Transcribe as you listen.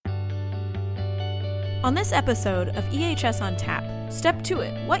On this episode of EHS on Tap, Step to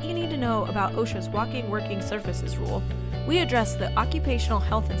It, what you need to know about OSHA's Walking Working Surfaces Rule, we address the Occupational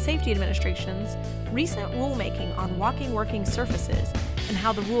Health and Safety Administration's recent rulemaking on walking working surfaces and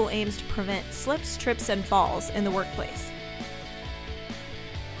how the rule aims to prevent slips, trips, and falls in the workplace.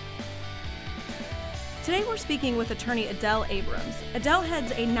 Today we're speaking with attorney Adele Abrams. Adele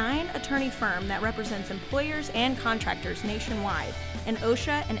heads a 9-attorney firm that represents employers and contractors nationwide in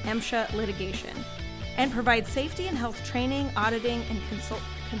OSHA and MSHA litigation, and provides safety and health training, auditing, and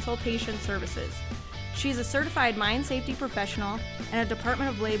consultation services. She's a certified mine safety professional and a Department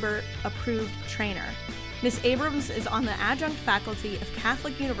of Labor approved trainer. Ms. Abrams is on the adjunct faculty of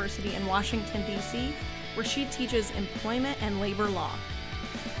Catholic University in Washington, D.C., where she teaches employment and labor law.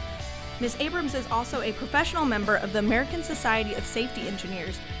 Ms. Abrams is also a professional member of the American Society of Safety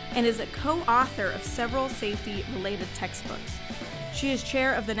Engineers and is a co-author of several safety-related textbooks. She is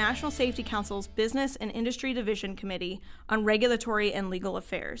chair of the National Safety Council's Business and Industry Division Committee on Regulatory and Legal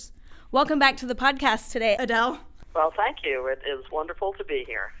Affairs. Welcome back to the podcast today, Adele. Well, thank you. It is wonderful to be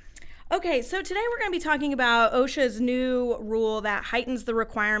here. Okay, so today we're going to be talking about OSHA's new rule that heightens the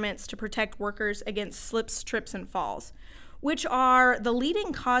requirements to protect workers against slips, trips, and falls, which are the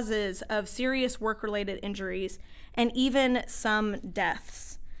leading causes of serious work-related injuries and even some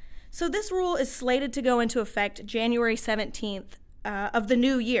deaths. So this rule is slated to go into effect January 17th of the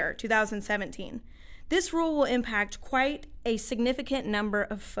new year, 2017. This rule will impact quite a significant number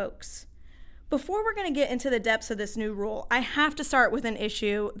of folks. Before we're going to get into the depths of this new rule, I have to start with an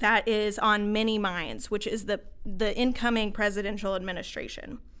issue that is on many minds, which is the incoming presidential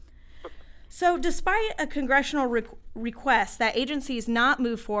administration. So despite a congressional request that agencies not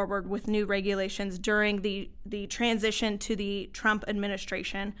move forward with new regulations during the transition to the Trump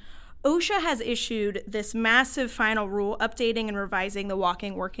administration, OSHA has issued this massive final rule updating and revising the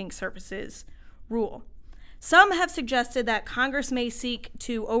walking working surfaces rule. Some have suggested that Congress may seek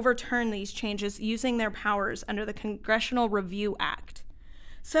to overturn these changes using their powers under the Congressional Review Act.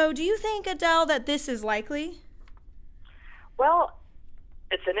 So do you think, Adele, that this is likely? Well,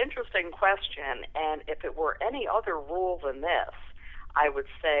 it's an interesting question, and if it were any other rule than this, I would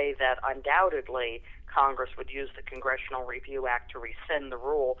say that undoubtedly Congress would use the Congressional Review Act to rescind the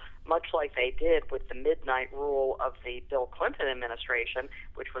rule, much like they did with the midnight rule of the Bill Clinton administration,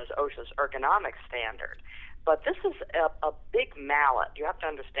 which was OSHA's ergonomic standard. But this is a big mallet. You have to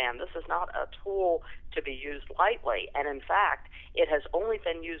understand, this is not a tool to be used lightly. And in fact, it has only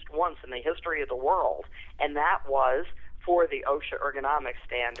been used once in the history of the world, and that was for the OSHA ergonomic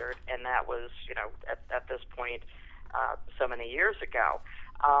standard, and that was, at this point, so many years ago.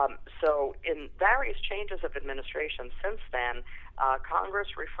 So in various changes of administration since then, Congress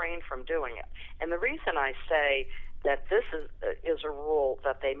refrained from doing it. And the reason I say that this is a rule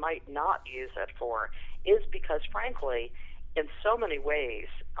that they might not use it for is because, frankly, in so many ways,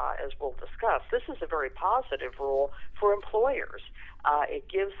 as we'll discuss, this is a very positive rule for employers. It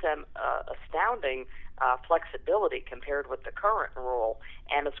gives them astounding flexibility compared with the current rule,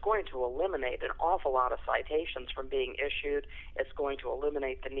 and it's going to eliminate an awful lot of citations from being issued. It's going to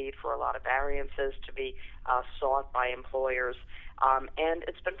eliminate the need for a lot of variances to be sought by employers, and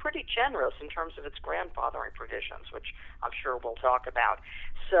it's been pretty generous in terms of its grandfathering provisions, which I'm sure we'll talk about.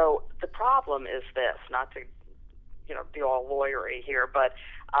 So the problem is this, not to be all lawyery here, but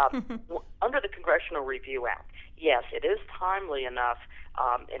under the Congressional Review Act, yes, it is timely enough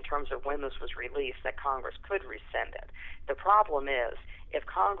in terms of when this was released that Congress could rescind it. The problem is, if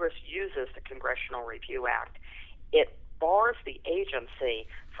Congress uses the Congressional Review Act, it bars the agency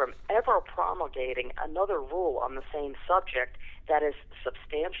from ever promulgating another rule on the same subject that is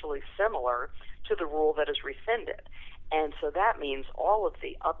substantially similar to the rule that is rescinded. And so that means all of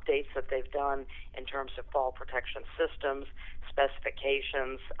the updates that they've done in terms of fall protection systems,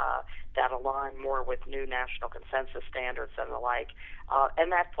 specifications that align more with new national consensus standards and the like,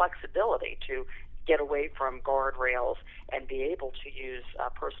 and that flexibility to get away from guardrails and be able to use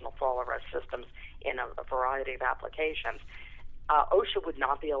personal fall arrest systems in a variety of applications. OSHA would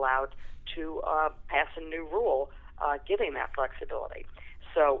not be allowed to pass a new rule giving that flexibility.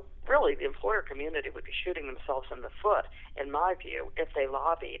 So really, the employer community would be shooting themselves in the foot, in my view, if they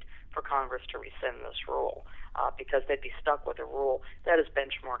lobbied for Congress to rescind this rule, because they'd be stuck with a rule that is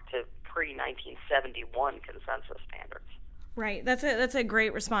benchmarked to pre-1971 consensus standards. Right. That's a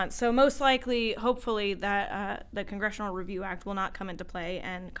great response. So most likely, hopefully, that the Congressional Review Act will not come into play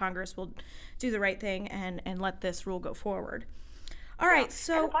and Congress will do the right thing and let this rule go forward. All right,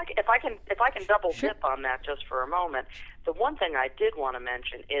 so and if I can double dip on that just for a moment, the one thing I did want to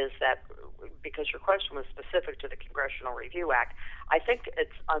mention is that because your question was specific to the Congressional Review Act, I think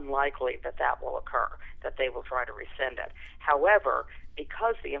it's unlikely that that will occur, that they will try to rescind it. However,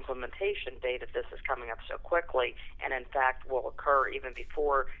 because the implementation date of this is coming up so quickly, and in fact will occur even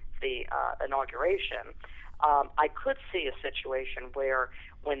before the inauguration, I could see a situation where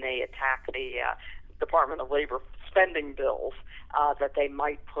when they attack the Department of Labor spending bills, that they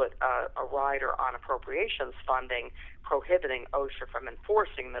might put a rider on appropriations funding prohibiting OSHA from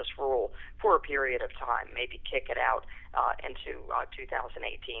enforcing this rule for a period of time, maybe kick it out into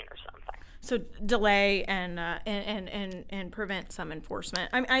 2018 or something. So delay and prevent some enforcement.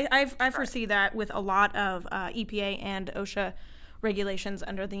 I foresee that with a lot of EPA and OSHA regulations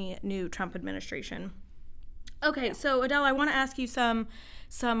under the new Trump administration. Okay, so Adele, I want to ask you some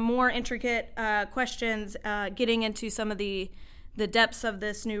more intricate questions, getting into some of the depths of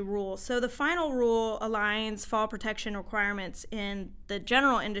this new rule. So the final rule aligns fall protection requirements in the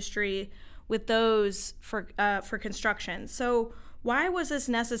general industry with those for construction. So why was this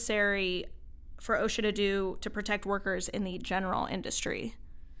necessary for OSHA to do to protect workers in the general industry?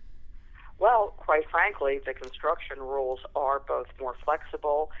 Well, quite frankly, the construction rules are both more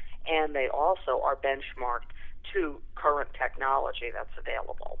flexible and they also are benchmarked to current technology that's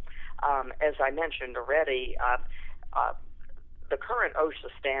available. As I mentioned already, the current OSHA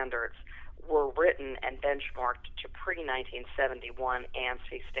standards were written and benchmarked to pre-1971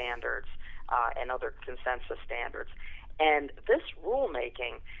 ANSI standards and other consensus standards. And this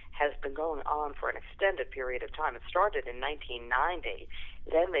rulemaking has been going on for an extended period of time. It started in 1990.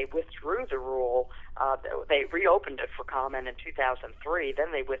 Then they withdrew the rule. They reopened it for comment in 2003.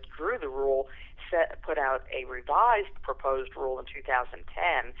 Then they withdrew the rule, put out a revised proposed rule in 2010,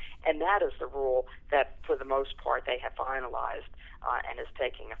 and that is the rule that, for the most part, they have finalized and is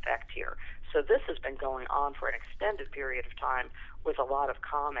taking effect here. So this has been going on for an extended period of time with a lot of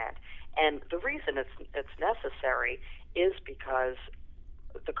comment. And the reason it's necessary is because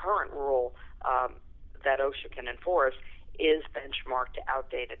the current rule that OSHA can enforce is benchmarked to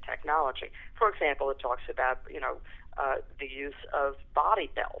outdated technology. For example, it talks about the use of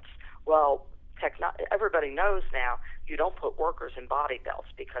body belts. Well, everybody knows now you don't put workers in body belts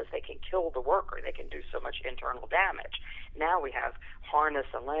because they can kill the worker. They can do so much internal damage. Now we have harness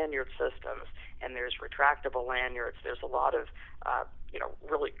and lanyard systems, and there's retractable lanyards. There's a lot of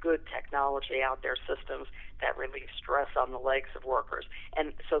really good technology out there, systems that relieve stress on the legs of workers.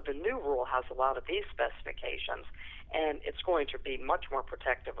 And so the new rule has a lot of these specifications, and it's going to be much more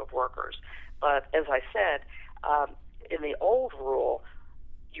protective of workers. But as I said, in the old rule,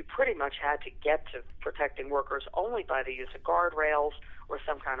 you pretty much had to get to protecting workers only by the use of guardrails or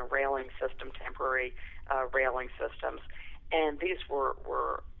some kind of railing system, temporary railing systems. And these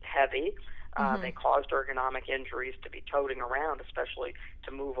were heavy. They caused ergonomic injuries to be toting around, especially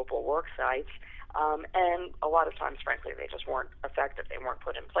to movable work sites. And a lot of times, frankly, they just weren't effective. They weren't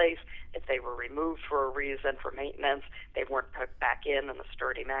put in place. If they were removed for a reason, for maintenance, they weren't put back in a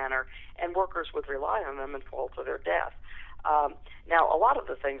sturdy manner, and workers would rely on them and fall to their death. Now, a lot of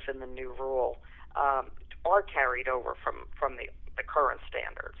the things in the new rule are carried over from the current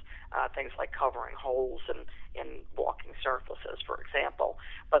standards, things like covering holes in walking surfaces, for example.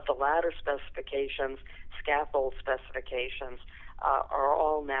 But the ladder specifications, scaffold specifications are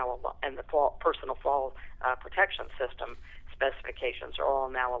all now, and the personal fall protection system specifications are all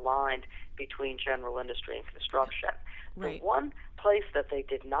now aligned between general industry and construction. Right. The one place that they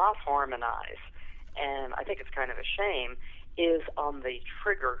did not harmonize, and I think it's kind of a shame, is on the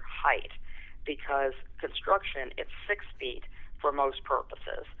trigger height, because construction, it's 6 feet for most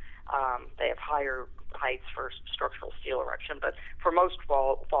purposes. They have higher heights for structural steel erection, but for most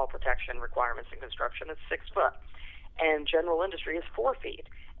fall protection requirements in construction, it's 6 foot. And general industry is 4 feet.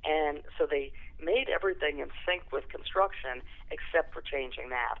 And so they made everything in sync with construction except for changing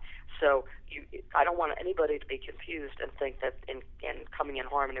that. So I don't want anybody to be confused and think that in coming in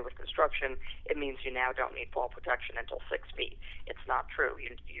harmony with construction, it means you now don't need fall protection until 6 feet. It's not true.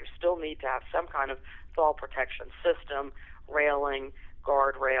 You still need to have some kind of fall protection system, railing,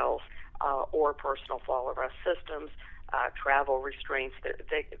 guardrails, or personal fall arrest systems, travel restraints.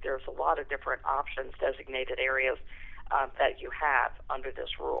 There's a lot of different options, designated areas that you have under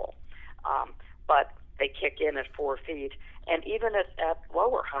this rule. But they kick in at 4 feet, and even at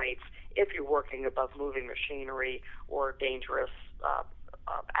lower heights, if you're working above moving machinery or dangerous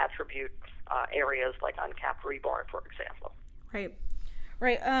attribute areas like uncapped rebar, for example. Right.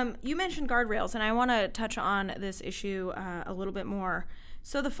 You mentioned guardrails, and I want to touch on this issue a little bit more.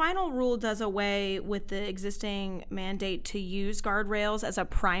 So the final rule does away with the existing mandate to use guardrails as a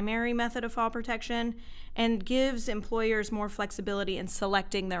primary method of fall protection and gives employers more flexibility in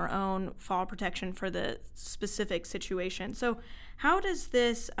selecting their own fall protection for the specific situation. So how does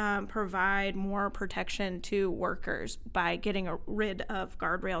this provide more protection to workers by getting rid of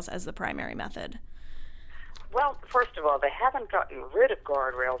guardrails as the primary method? Well, first of all, they haven't gotten rid of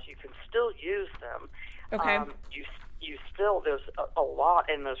guardrails. You can still use them. Okay. You still, there's a lot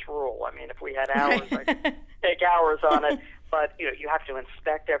in this rule. I mean, if we had hours, I'd take hours on it. But, you have to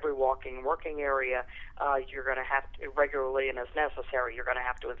inspect every walking and working area. You're going to have to regularly, and as necessary, you're going to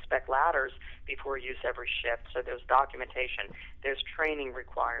have to inspect ladders before use every shift. So there's documentation. There's training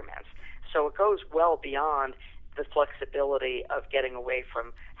requirements. So it goes well beyond the flexibility of getting away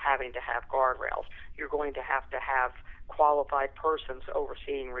from having to have guardrails. You're going to have qualified persons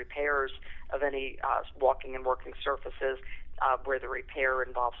overseeing repairs of any walking and working surfaces where the repair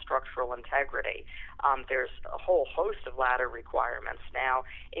involves structural integrity. There's a whole host of ladder requirements now,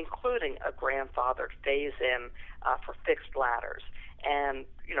 including a grandfathered phase-in for fixed ladders. And,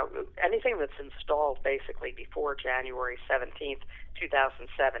 anything that's installed basically before January 17th,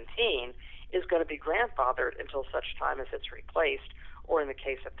 2017 is going to be grandfathered until such time as it's replaced, or in the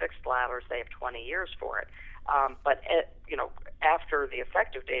case of fixed ladders, they have 20 years for it. But after the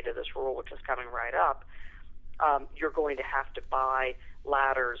effective date of this rule, which is coming right up, you're going to have to buy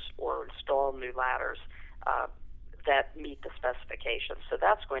ladders or install new ladders that meet the specifications. So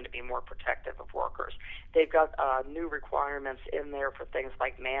that's going to be more protective of workers. They've got new requirements in there for things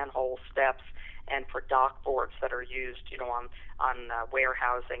like manhole steps and for dock boards that are used, on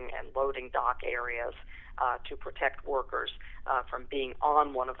warehousing and loading dock areas to protect workers from being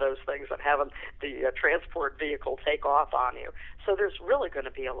on one of those things and having the transport vehicle take off on you. So there's really going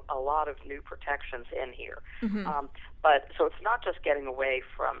to be a lot of new protections in here. Mm-hmm. So it's not just getting away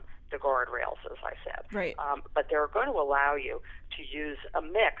from the guardrails, as I said. Right. But they're going to allow you to use a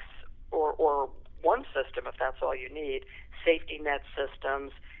mix or one system, if that's all you need, safety net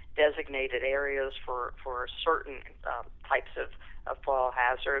systems, designated areas for certain types of fall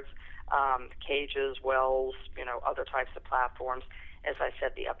hazards, cages, wells, other types of platforms. As I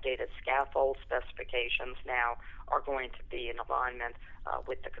said, the updated scaffold specifications now are going to be in alignment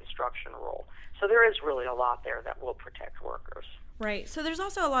with the construction rule. So there is really a lot there that will protect workers. Right. So there's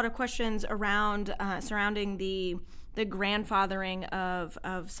also a lot of questions around surrounding the grandfathering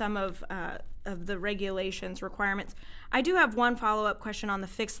of some of the regulations requirements. I do have one follow-up question on the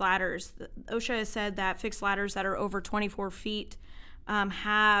fixed ladders. OSHA has said that fixed ladders that are over 24 feet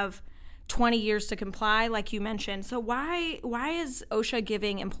have 20 years to comply, like you mentioned. So why is OSHA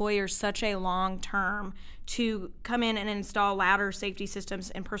giving employers such a long term to come in and install ladder safety systems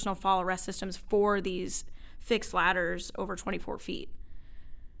and personal fall arrest systems for these fixed ladders over 24 feet?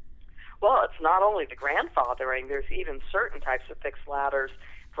 Well, it's not only the grandfathering. There's even certain types of fixed ladders,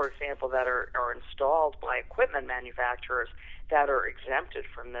 for example, that are installed by equipment manufacturers that are exempted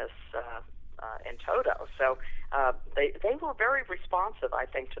from this in toto. So they were very responsive, I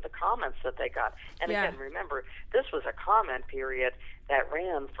think, to the comments that they got. And again, remember, this was a comment period that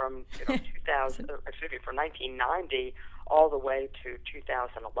ran from from 1990 all the way to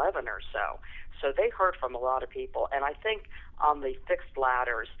 2011 or so. So they heard from a lot of people. And I think on the fixed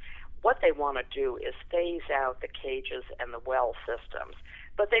ladders, what they want to do is phase out the cages and the well systems.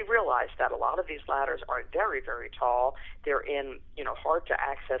 But they realize that a lot of these ladders are very, very tall. They're in, hard to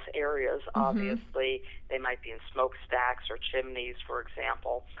access areas. Mm-hmm. Obviously, they might be in smokestacks or chimneys, for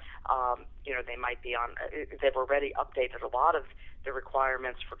example. They might be on. They've already updated a lot of the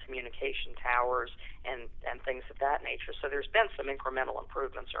requirements for communication towers and things of that nature. So there's been some incremental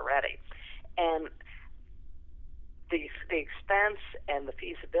improvements already, and the expense and the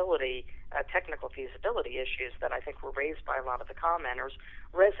feasibility, technical feasibility issues that I think were raised by a lot of the commenters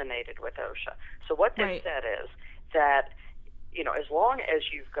resonated with OSHA. So what they said is that, as long as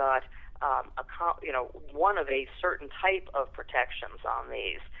you've got one of a certain type of protections on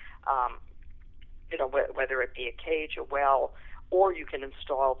these, whether it be a cage, a well, or you can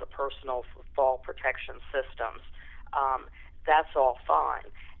install the personal fall protection systems, that's all fine.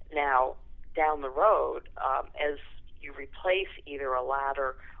 Now, down the road, as you replace either a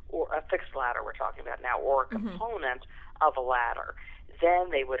ladder or a fixed ladder we're talking about now, or a component of a ladder,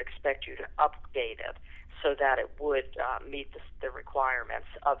 then they would expect you to update it so that it would meet the requirements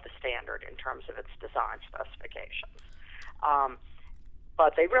of the standard in terms of its design specifications.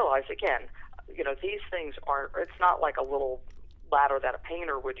 But they realize, again, these things it's not like a little ladder that a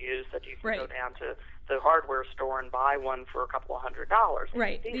painter would use that you can go down to the hardware store and buy one for a couple of $100.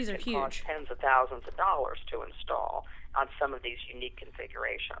 Right. These are can huge. Cost tens of thousands of dollars to install on some of these unique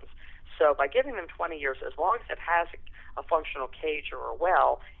configurations. So by giving them 20 years, as long as it has a functional cage or a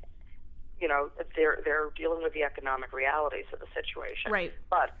well, they're dealing with the economic realities of the situation. Right.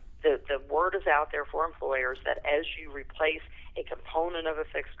 But the word is out there for employers that as you replace a component of a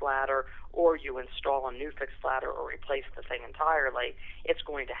fixed ladder or you install a new fixed ladder or replace the thing entirely, it's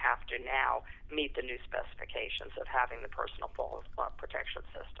going to have to now meet the new specifications of having the personal fall protection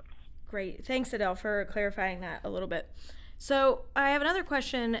systems. Great. Thanks, Adele, for clarifying that a little bit. So I have another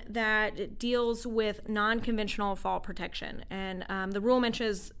question that deals with non-conventional fall protection. And the rule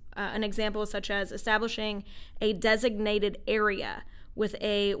mentions an example such as establishing a designated area with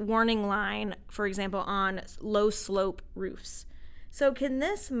a warning line, for example, on low slope roofs. So can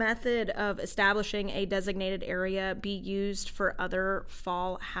this method of establishing a designated area be used for other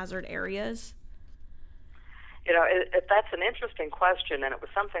fall hazard areas? That's an interesting question, and it was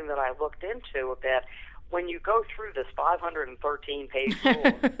something that I looked into a bit. When you go through this 513-page rule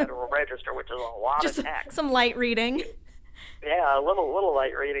in the Federal Register, which is a lot Just of text. Some light reading. Yeah, a little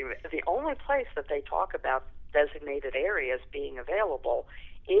light reading. The only place that they talk about designated areas being available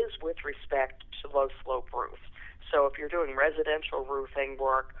is with respect to low slope roofs. So if you're doing residential roofing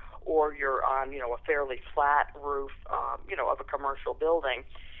work or you're on, a fairly flat roof, of a commercial building,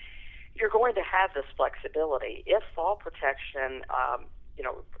 you're going to have this flexibility. If fall protection,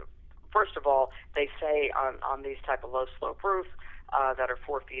 first of all, they say on these type of low slope roofs that are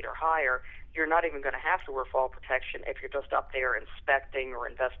 4 feet or higher, you're not even going to have to wear fall protection if you're just up there inspecting or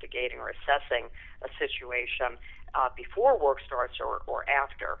investigating or assessing a situation before work starts or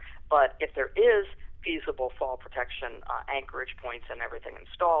after. But if there is feasible fall protection anchorage points and everything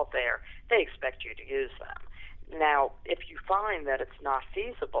installed there, they expect you to use them. Now, if you find that it's not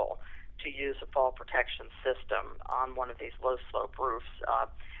feasible to use a fall protection system on one of these low slope roofs,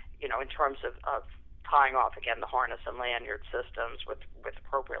 in terms of tying off, again, the harness and lanyard systems with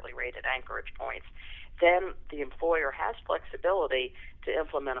appropriately rated anchorage points, then the employer has flexibility to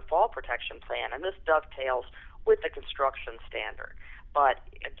implement a fall protection plan, and this dovetails with the construction standard. But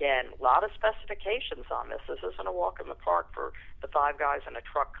again, a lot of specifications on this. This isn't a walk in the park for the five guys in a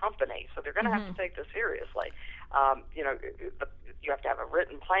truck company, so they're going to have to take this seriously. You have to have a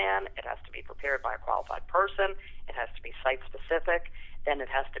written plan. It has to be prepared by a qualified person. It has to be site-specific. Then it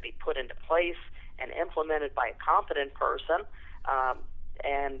has to be put into place and implemented by a competent person.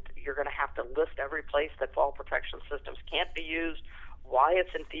 And you're going to have to list every place that fall protection systems can't be used, why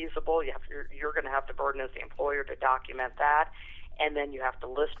it's infeasible. You're going to have the burden as the employer to document that. And then you have to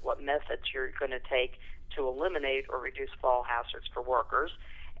list what methods you're going to take to eliminate or reduce fall hazards for workers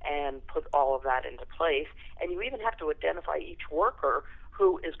and put all of that into place. And you even have to identify each worker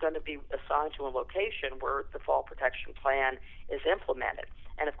who is going to be assigned to a location where the fall protection plan is implemented.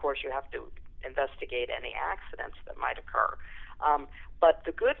 And, of course, you have to investigate any accidents that might occur. But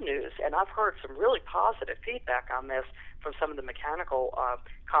the good news, and I've heard some really positive feedback on this from some of the mechanical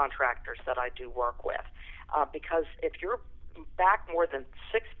contractors that I do work with, because if you're back more than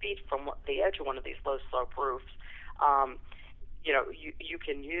 6 feet from the edge of one of these low slope roofs, you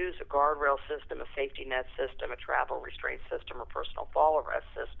can use a guardrail system, a safety net system, a travel restraint system, or personal fall arrest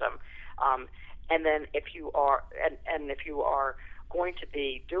system. And then if you are going to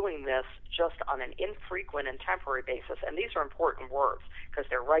be doing this just on an infrequent and temporary basis, and these are important words because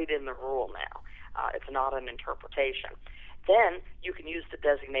they're right in the rule now. It's not an interpretation. Then you can use the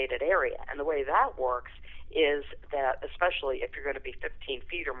designated area, and the way that works is that, especially if you're going to be 15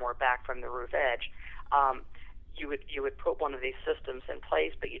 feet or more back from the roof edge, you would put one of these systems in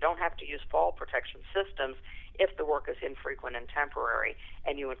place, but you don't have to use fall protection systems if the work is infrequent and temporary,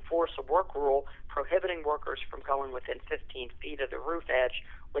 and you enforce a work rule prohibiting workers from going within 15 feet of the roof edge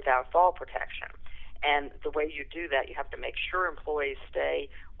without fall protection. And the way you do that, you have to make sure employees stay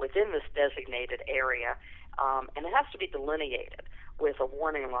within this designated area, and it has to be delineated with a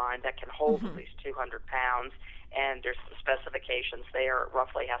warning line that can hold at least 200 pounds, and there's some specifications there. It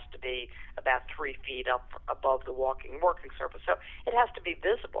roughly has to be about 3 feet up above the working surface. So it has to be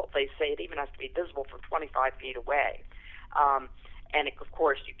visible. They say it even has to be visible from 25 feet away. And of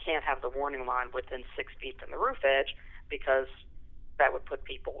course, you can't have the warning line within 6 feet from the roof edge because that would put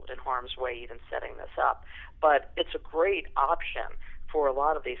people in harm's way even setting this up. But it's a great option for a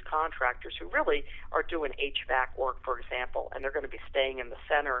lot of these contractors who really are doing HVAC work, for example, and they're going to be staying in the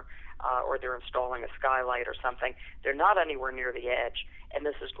center or they're installing a skylight or something. They're not anywhere near the edge, and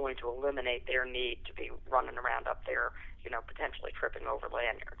this is going to eliminate their need to be running around up there, potentially tripping over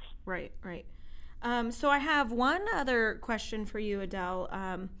lanyards. Right. So I have one other question for you, Adele,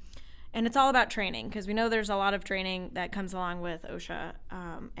 and it's all about training, because we know there's a lot of training that comes along with OSHA,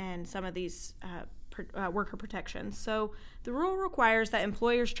 and some of these worker protections. So the rule requires that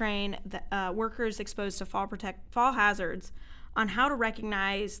employers train workers exposed to fall hazards on how to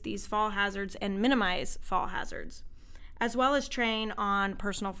recognize these fall hazards and minimize fall hazards, as well as train on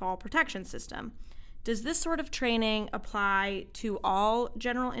personal fall protection system. Does this sort of training apply to all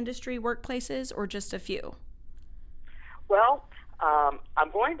general industry workplaces or just a few? Well,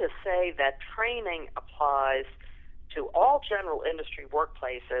 I'm going to say that training applies to all general industry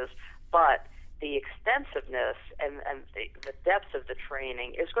workplaces, but the extensiveness and the depth of the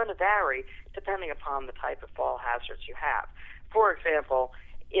training is going to vary depending upon the type of fall hazards you have. For example,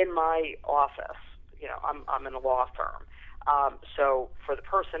 in my office, I'm in a law firm. So for the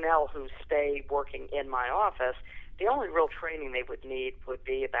personnel who stay working in my office, the only real training they would need would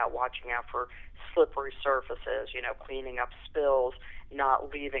be about watching out for slippery surfaces, cleaning up spills,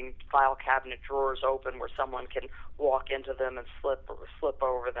 not leaving file cabinet drawers open where someone can walk into them and slip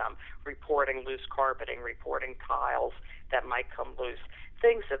over them, reporting loose carpeting, reporting tiles that might come loose,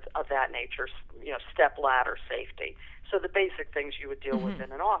 things of that nature, step ladder safety. So the basic things you would deal with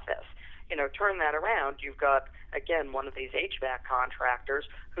in an office. Turn that around, you've got, again, one of these HVAC contractors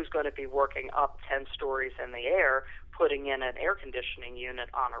who's going to be working up 10 stories in the air, putting in an air conditioning unit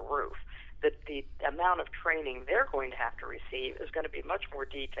on a roof. The amount of training they're going to have to receive is going to be much more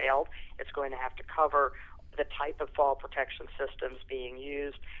detailed. It's going to have to cover the type of fall protection systems being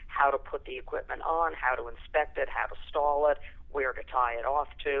used, how to put the equipment on, how to inspect it, how to stall it, where to tie it off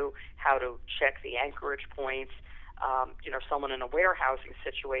to, how to check the anchorage points. Someone in a warehousing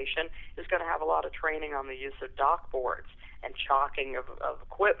situation is going to have a lot of training on the use of dock boards and chalking of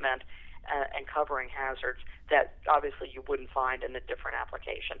equipment and covering hazards that obviously you wouldn't find in a different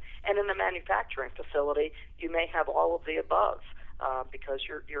application. And in the manufacturing facility, you may have all of the above because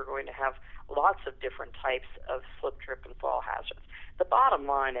you're going to have lots of different types of slip, trip, and fall hazards. The bottom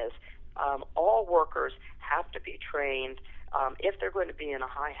line is all workers have to be trained. If they're going to be in a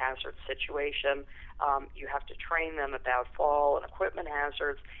high hazard situation, you have to train them about fall and equipment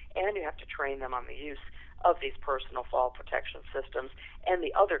hazards, and you have to train them on the use of these personal fall protection systems and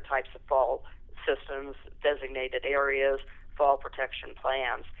the other types of fall systems, designated areas, fall protection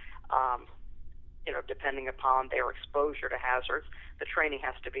plans. Depending upon their exposure to hazards, the training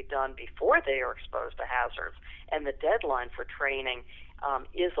has to be done before they are exposed to hazards, and the deadline for training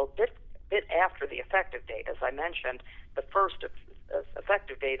is a bit after the effective date. As I mentioned, the first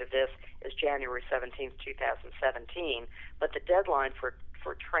effective date of this is January 17th, 2017, but the deadline for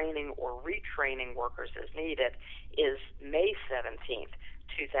training or retraining workers as needed is May 17th,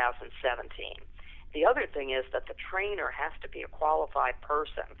 2017. The other thing is that the trainer has to be a qualified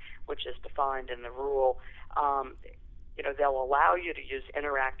person, which is defined in the rule. They'll allow you to use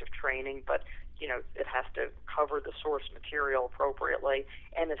interactive training, but it has to cover the source material appropriately,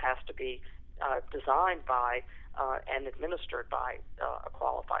 and it has to be designed by and administered by a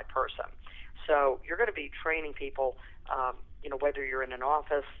qualified person. So you're going to be training people, whether you're in an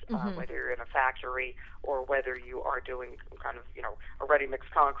office, whether you're in a factory, or whether you are doing kind of, a ready-mix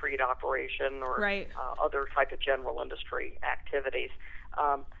concrete operation or other type of general industry activities.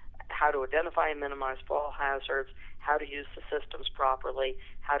 How to identify and minimize fall hazards, how to use the systems properly,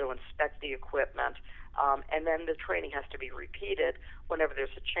 how to inspect the equipment, and then the training has to be repeated whenever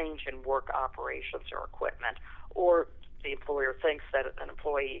there's a change in work operations or equipment, or the employer thinks that an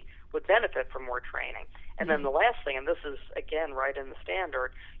employee would benefit from more training. And then the last thing, and this is, again, right in the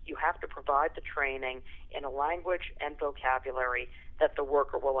standard, you have to provide the training in a language and vocabulary that the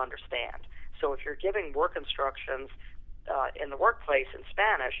worker will understand. So if you're giving work instructions in the workplace in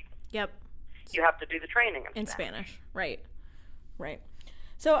Spanish, you have to do the training in Spanish. Right.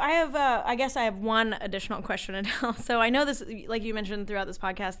 So I guess I have one additional question, Adele. So I know this, like you mentioned throughout this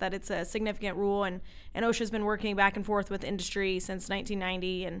podcast, that it's a significant rule, and OSHA's been working back and forth with industry since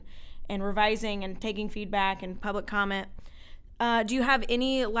 1990 and revising and taking feedback and public comment. Do you have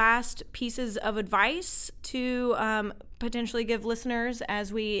any last pieces of advice to potentially give listeners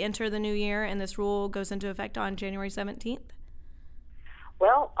as we enter the new year and this rule goes into effect on January 17th?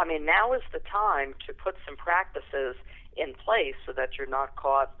 Well, now is the time to put some practices in place so that you're not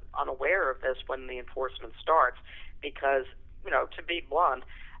caught unaware of this when the enforcement starts, because, to be blunt,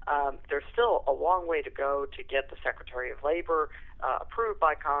 there's still a long way to go to get the Secretary of Labor approved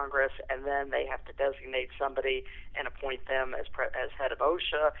by Congress, and then they have to designate somebody and appoint them as head of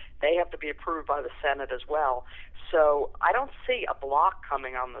OSHA. They have to be approved by the Senate as well. So I don't see a block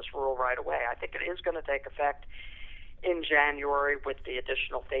coming on this rule right away. I think it is going to take effect in January with the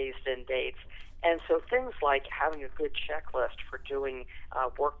additional phased-in dates. And so things like having a good checklist for doing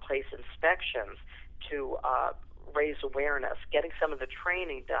workplace inspections to raise awareness, getting some of the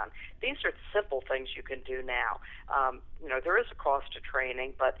training done. These are simple things you can do now. There is a cost to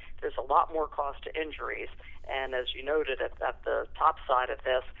training, but there's a lot more cost to injuries. And as you noted at the top side of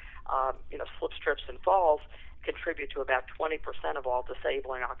this, slips, trips, and falls contribute to about 20% of all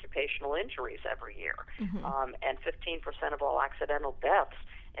disabling occupational injuries every year. Mm-hmm. And 15% of all accidental deaths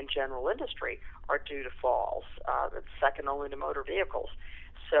in general industry are due to falls. It's second only to motor vehicles.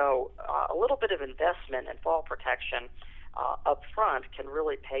 So a little bit of investment in fall protection up front can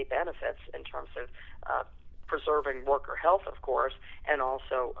really pay benefits in terms of preserving worker health, of course, and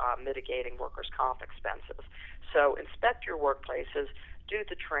also mitigating workers' comp expenses. So inspect your workplaces, do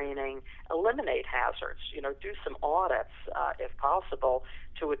the training, eliminate hazards, do some audits if possible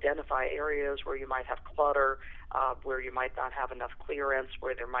to identify areas where you might have clutter, where you might not have enough clearance,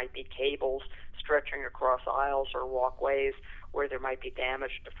 where there might be cables stretching across aisles or walkways, where there might be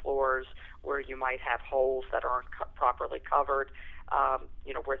damage to floors, where you might have holes that aren't properly covered,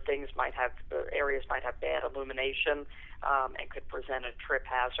 where things might have, areas might have bad illumination and could present a trip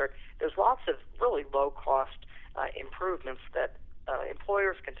hazard. There's lots of really low-cost improvements that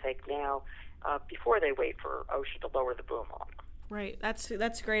employers can take now before they wait for OSHA to lower the boom on. Right.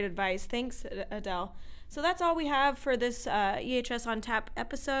 That's great advice. Thanks, Adele. So that's all we have for this EHS on Tap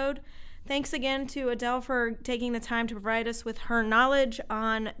episode. Thanks again to Adele for taking the time to provide us with her knowledge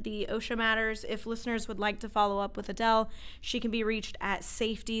on the OSHA matters. If listeners would like to follow up with Adele, she can be reached at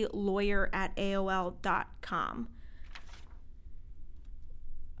safetylawyer@aol.com.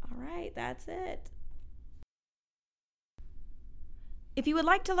 All right, that's it. If you would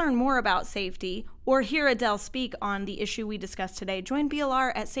like to learn more about safety or hear Adele speak on the issue we discussed today, join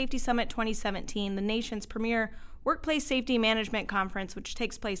BLR at Safety Summit 2017, the nation's premier workplace safety management conference, which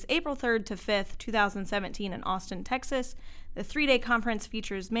takes place April 3rd to 5th, 2017 in Austin, Texas. The 3-day conference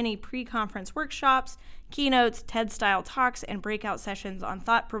features many pre-conference workshops, keynotes, TED-style talks, and breakout sessions on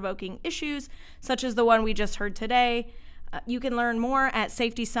thought-provoking issues, such as the one we just heard today. You can learn more at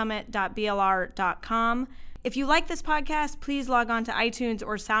safetysummit.blr.com. If you like this podcast, please log on to iTunes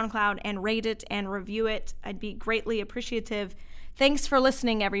or SoundCloud and rate it and review it. I'd be greatly appreciative. Thanks for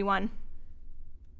listening, everyone.